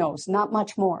public knows, not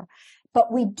much more.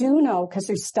 But we do know, because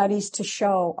there's studies to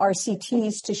show,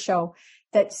 RCTs to show,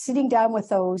 that sitting down with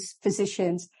those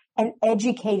physicians and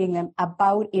educating them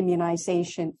about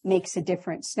immunization makes a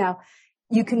difference. Now,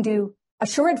 you can do a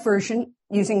short version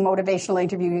using motivational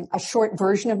interviewing, a short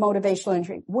version of motivational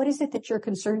interviewing. What is it that you're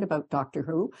concerned about, Dr.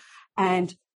 Who?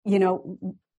 And,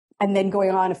 and then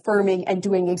going on affirming and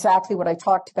doing exactly what I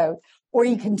talked about. Or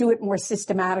you can do it more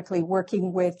systematically,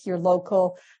 working with your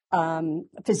local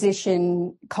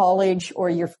physician college or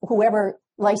whoever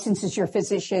licenses your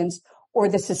physicians or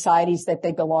the societies that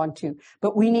they belong to.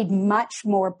 But we need much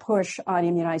more push on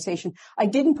immunization. I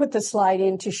didn't put the slide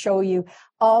in to show you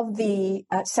of the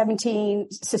 17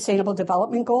 Sustainable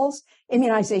Development Goals,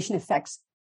 immunization affects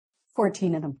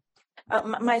 14 of them.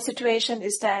 My situation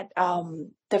is that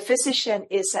the physician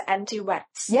is an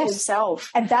anti-vax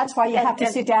himself. And that's why you have to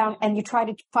sit down and you try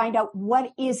to find out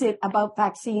what is it about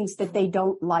vaccines that they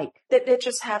don't like. They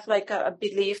just have like a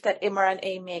belief that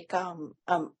mRNA make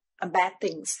bad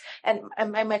things. And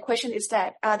my question is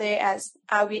that are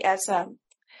we as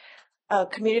a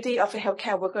community of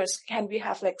healthcare workers, can we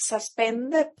have like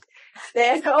suspended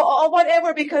there or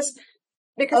whatever because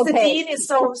the dean is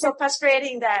so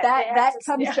frustrating that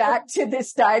comes back to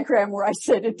this diagram where I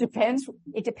said it depends.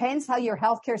 It depends how your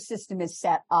healthcare system is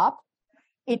set up.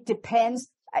 It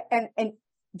depends, and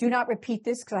do not repeat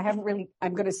this because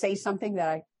I'm going to say something that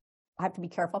I have to be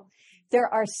careful.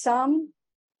 There are some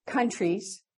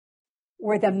countries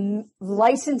where the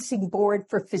licensing board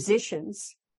for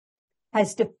physicians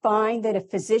has defined that a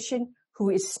physician who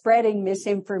is spreading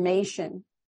misinformation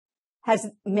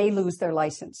may lose their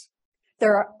license.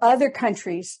 There are other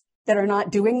countries that are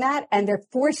not doing that, and they're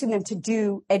forcing them to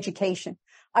do education.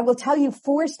 I will tell you,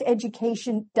 forced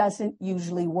education doesn't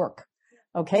usually work,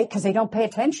 okay? Because they don't pay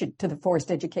attention to the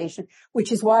forced education,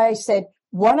 which is why I said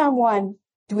one-on-one,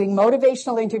 doing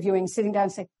motivational interviewing, sitting down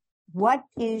and saying, what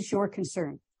is your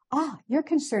concern? Your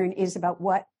concern is about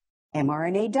what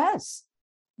mRNA does.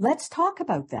 Let's talk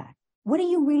about that. What do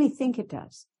you really think it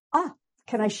does?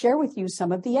 Can I share with you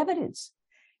some of the evidence?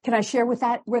 Can I share with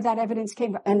that where that evidence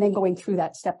came from? And then going through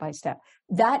that step by step.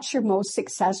 That's your most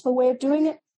successful way of doing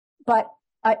it. But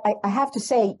I have to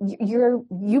say, you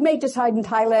may decide in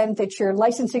Thailand that your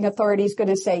licensing authority is going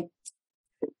to say,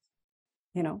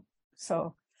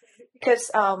 so. Because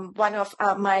one of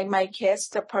my case,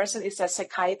 the person is a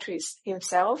psychiatrist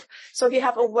himself. So he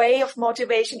have a way of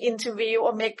motivation interview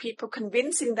or make people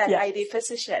convincing that ID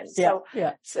physician. So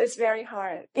it's very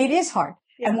hard. It is hard.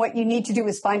 Yeah. And what you need to do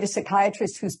is find a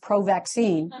psychiatrist who's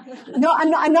pro-vaccine. No,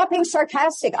 I'm not being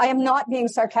sarcastic. I am not being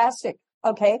sarcastic.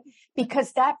 Okay.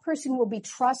 Because that person will be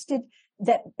trusted.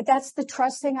 That's the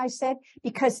trust thing I said,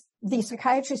 because the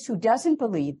psychiatrist who doesn't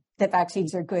believe that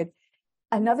vaccines are good,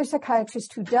 another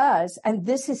psychiatrist who does, and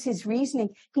this is his reasoning,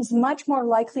 he's much more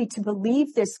likely to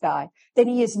believe this guy than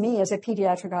he is me as a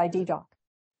pediatric ID doc.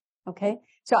 Okay.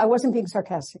 So I wasn't being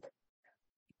sarcastic.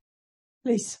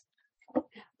 Please.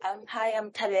 Hi,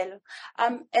 I'm Tadelo.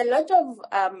 A lot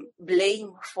of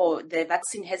blame for the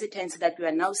vaccine hesitance that we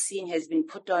are now seeing has been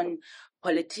put on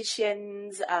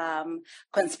politicians,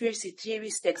 conspiracy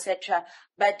theorists, etc.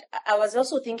 But I was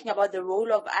also thinking about the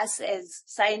role of us as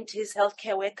scientists,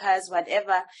 healthcare workers,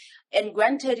 whatever. And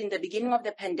granted, in the beginning of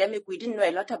the pandemic, we didn't know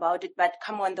a lot about it, but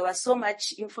come on, there was so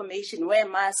much information. Wear a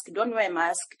mask, don't wear a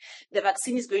mask. The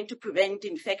vaccine is going to prevent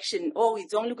infection.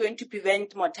 It's only going to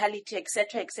prevent mortality,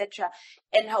 etc., etc.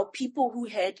 And how people who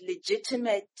had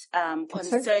legitimate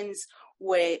concerns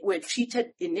were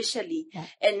treated initially. Yeah.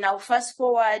 And now fast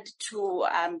forward to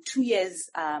 2 years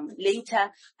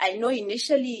later, I know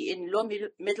initially in low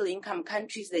middle income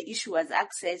countries, the issue was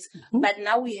access, but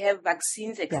now we have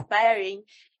vaccines expiring.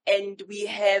 And we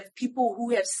have people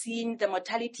who have seen the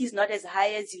mortality is not as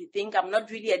high as you think. I'm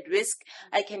not really at risk.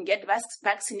 I can get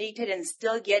vaccinated and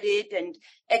still get it, and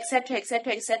et cetera, et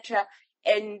cetera, et cetera.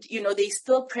 And, there's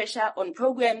still pressure on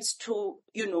programs to,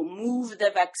 move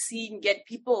the vaccine, get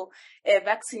people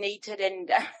vaccinated. And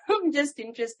I'm just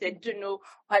interested to know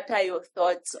what are your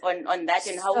thoughts on that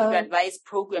and how you advise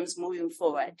programs moving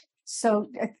forward.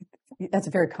 So that's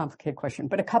a very complicated question,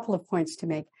 but a couple of points to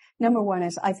make. Number one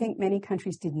is I think many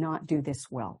countries did not do this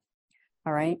well.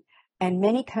 All right. And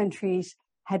many countries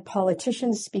had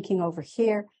politicians speaking over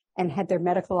here and had their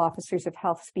medical officers of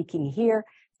health speaking here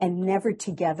and never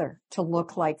together to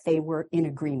look like they were in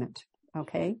agreement.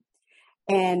 Okay.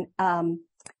 And,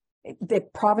 the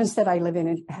province that I live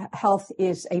in, health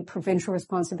is a provincial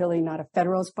responsibility, not a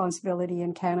federal responsibility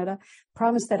in Canada.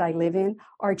 Province that I live in,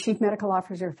 our chief medical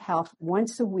officer of health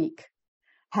once a week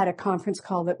had a conference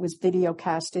call that was video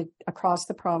casted across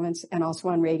the province and also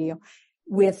on radio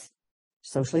with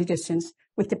socially distanced,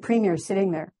 with the premier sitting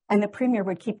there. And the premier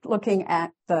would keep looking at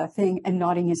the thing and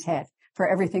nodding his head for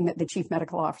everything that the chief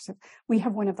medical officer. We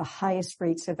have one of the highest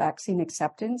rates of vaccine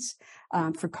acceptance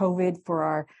for COVID, for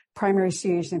our primary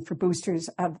series and for boosters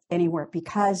of anywhere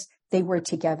because they were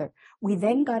together. We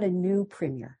then got a new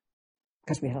premier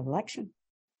because we had an election.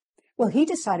 Well, he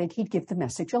decided he'd give the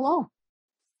message alone.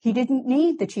 He didn't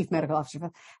need the chief medical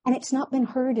officer, and it's not been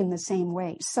heard in the same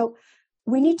way. So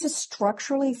we need to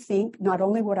structurally think not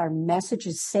only what our message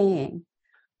is saying,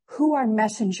 who our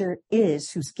messenger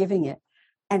is, who's giving it,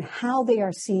 and how they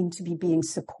are seen to be being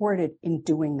supported in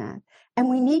doing that. And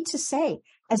we need to say,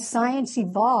 as science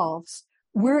evolves,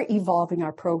 we're evolving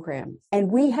our program.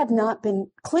 And we have not been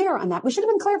clear on that. We should have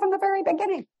been clear from the very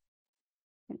beginning.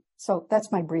 So that's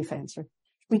my brief answer.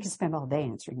 We could spend all day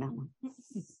answering that one.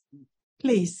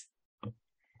 Please.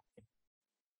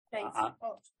 Thanks.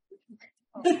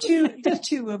 The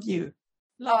two of you.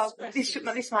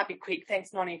 This might be quick.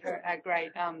 Thanks, Noni, for a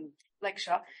great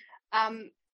lecture.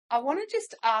 I want to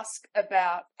just ask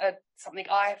about something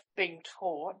I've been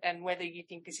taught and whether you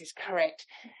think this is correct.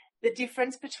 The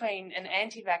difference between an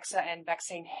anti-vaxxer and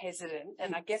vaccine hesitant,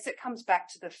 and I guess it comes back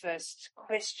to the first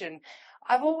question.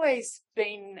 I've always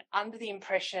been under the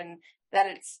impression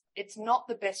that it's not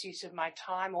the best use of my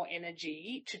time or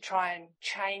energy to try and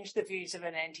change the views of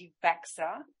an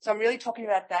anti-vaxxer. So I'm really talking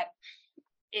about that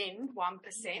end,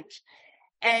 1%,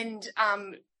 and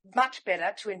much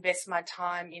better to invest my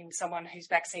time in someone who's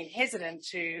vaccine hesitant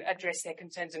to address their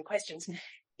concerns and questions.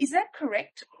 Is that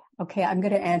correct? Okay, I'm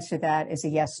going to answer that as a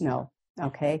yes, no.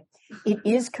 Okay. It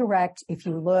is correct if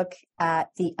you look at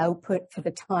the output for the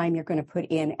time you're going to put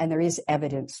in, and there is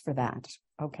evidence for that.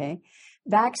 Okay.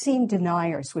 Vaccine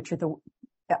deniers, which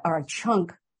are a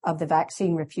chunk of the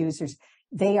vaccine refusers,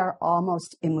 they are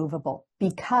almost immovable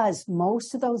because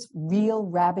most of those real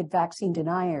rabid vaccine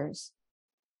deniers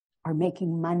are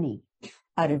making money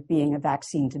out of being a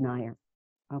vaccine denier.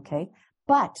 Okay.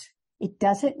 But it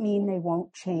doesn't mean they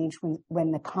won't change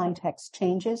when the context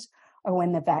changes or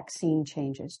when the vaccine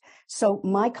changes. So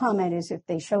my comment is if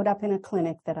they showed up in a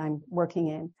clinic that I'm working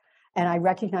in, and I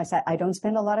recognize that I don't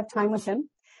spend a lot of time with them,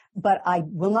 but I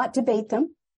will not debate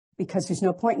them because there's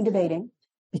no point in debating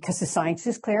because the science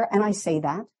is clear. And I say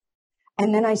that.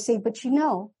 And then I say, but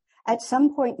at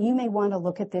some point you may want to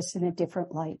look at this in a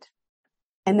different light.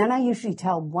 And then I usually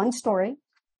tell one story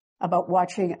about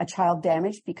watching a child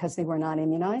damaged because they were not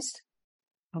immunized.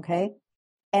 Okay.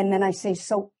 And then I say,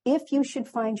 so if you should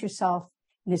find yourself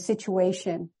in a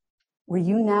situation where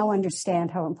you now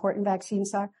understand how important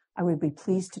vaccines are, I would be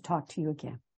pleased to talk to you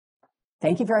again.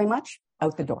 Thank you very much.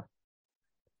 Out the door.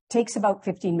 Takes about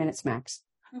 15 minutes max.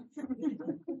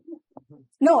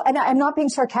 No, and I'm not being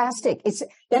sarcastic.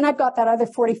 Then I've got that other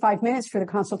 45 minutes for the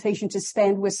consultation to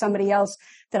spend with somebody else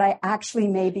that I actually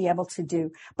may be able to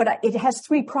do. But it has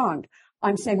three-pronged.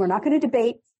 I'm saying we're not going to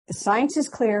debate. The science is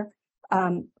clear.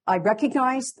 I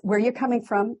recognize where you're coming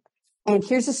from. And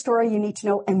here's a story you need to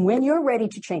know. And when you're ready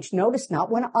to change, notice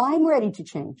not when I'm ready to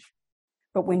change,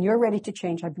 but when you're ready to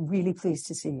change, I'd be really pleased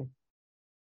to see you.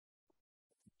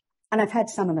 And I've had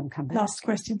some of them come back. Last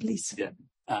question, please. Yeah.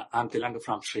 I'm Tilanga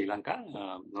from Sri Lanka.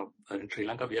 In Sri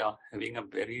Lanka, we are having a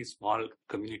very small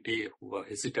community who are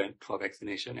hesitant for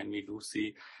vaccination, and we do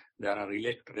see there are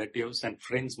relatives and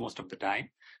friends most of the time.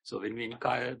 So when we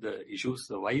inquire the issues,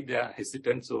 why they are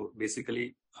hesitant, so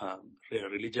basically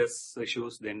religious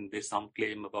issues, then there's some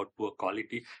claim about poor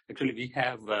quality. Actually, we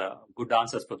have good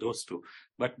answers for those two.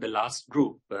 But the last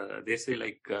group, they say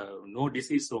like no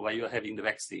disease, so why you are having the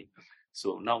vaccine?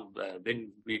 So now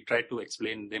when we try to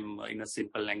explain them in a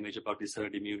simple language about this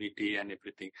herd immunity and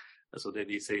everything, so then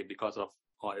we say because of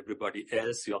everybody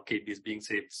else, your kid is being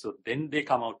saved. So then they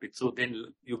come out with, so then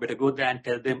you better go there and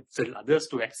tell them, tell others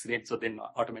to vaccinate. So then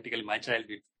automatically my child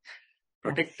will be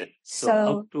protected.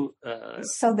 So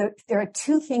there are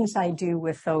two things I do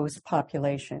with those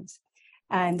populations.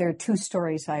 And there are two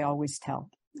stories I always tell.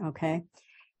 Okay.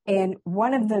 And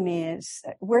one of them is,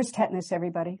 where's tetanus,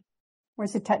 everybody?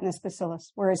 Where's the tetanus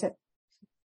bacillus? Where is it?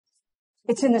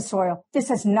 It's in the soil. This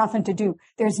has nothing to do.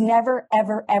 There's never,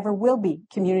 ever, ever will be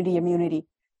community immunity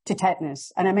to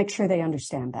tetanus. And I make sure they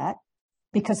understand that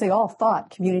because they all thought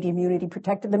community immunity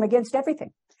protected them against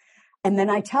everything. And then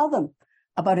I tell them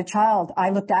about a child I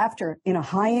looked after in a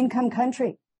high income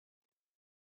country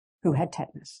who had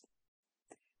tetanus.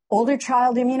 Older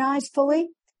child immunized fully,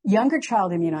 younger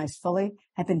child immunized fully,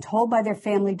 had been told by their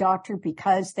family doctor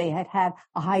because they had had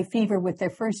a high fever with their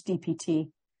first DPT,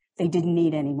 they didn't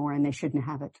need any more and they shouldn't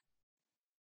have it.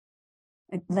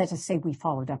 And let us say we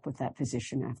followed up with that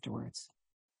physician afterwards,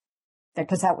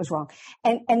 because that was wrong.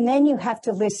 And then you have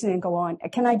to listen and go on.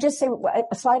 Can I just say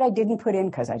a slide I didn't put in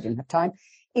because I didn't have time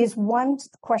is one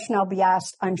question I'll be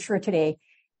asked, I'm sure today.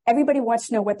 Everybody wants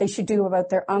to know what they should do about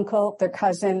their uncle, their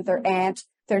cousin, their aunt,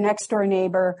 their next door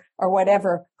neighbor or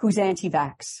whatever who's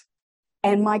anti-vax.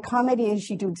 And my comment is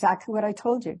you do exactly what I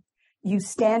told you. You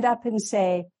stand up and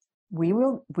say,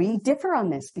 we differ on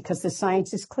this because the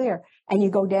science is clear. And you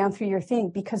go down through your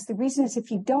thing because the reason is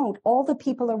if you don't, all the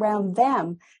people around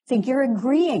them think you're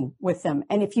agreeing with them.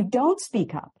 And if you don't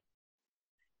speak up,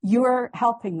 you're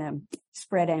helping them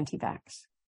spread anti-vax.